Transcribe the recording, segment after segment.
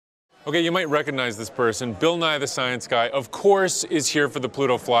Okay, you might recognize this person. Bill Nye the Science Guy, of course, is here for the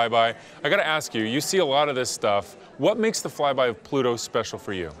Pluto flyby. I gotta ask you, you see a lot of this stuff. What makes the flyby of Pluto special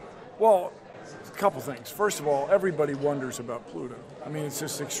for you? Well, a couple things. First of all, everybody wonders about Pluto. I mean, it's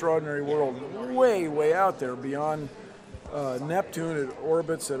this extraordinary world way, way out there beyond Neptune. It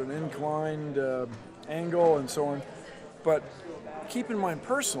orbits at an inclined angle and so on. But keep in mind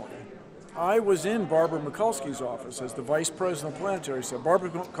personally, I was in Barbara Mikulski's office as the vice president of planetary. So Barbara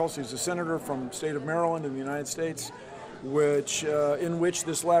Mikulski is a senator from the state of Maryland in the United States, in which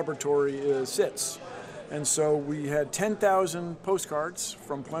this laboratory sits. And so we had 10,000 postcards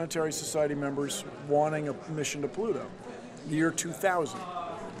from Planetary Society members wanting a mission to Pluto, the year 2000.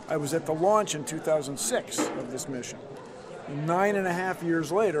 I was at the launch in 2006 of this mission. 9.5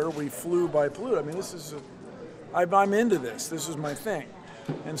 years later, we flew by Pluto. I mean, I'm into this. This is my thing.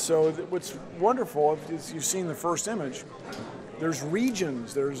 And so what's wonderful is you've seen the first image. There's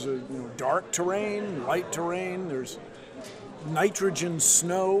regions. There's dark terrain, light terrain. There's nitrogen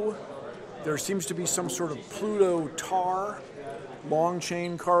snow. There seems to be some sort of Pluto tar, long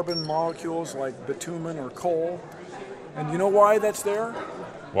chain carbon molecules like bitumen or coal. And you know why that's there?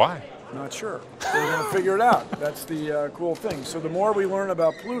 Why? Not sure. We're going to figure it out. That's the cool thing. So the more we learn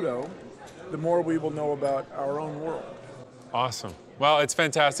about Pluto, the more we will know about our own world. Awesome. Well, it's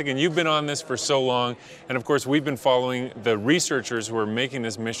fantastic, and you've been on this for so long, and of course we've been following the researchers who are making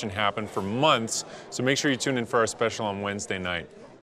this mission happen for months, so make sure you tune in for our special on Wednesday night.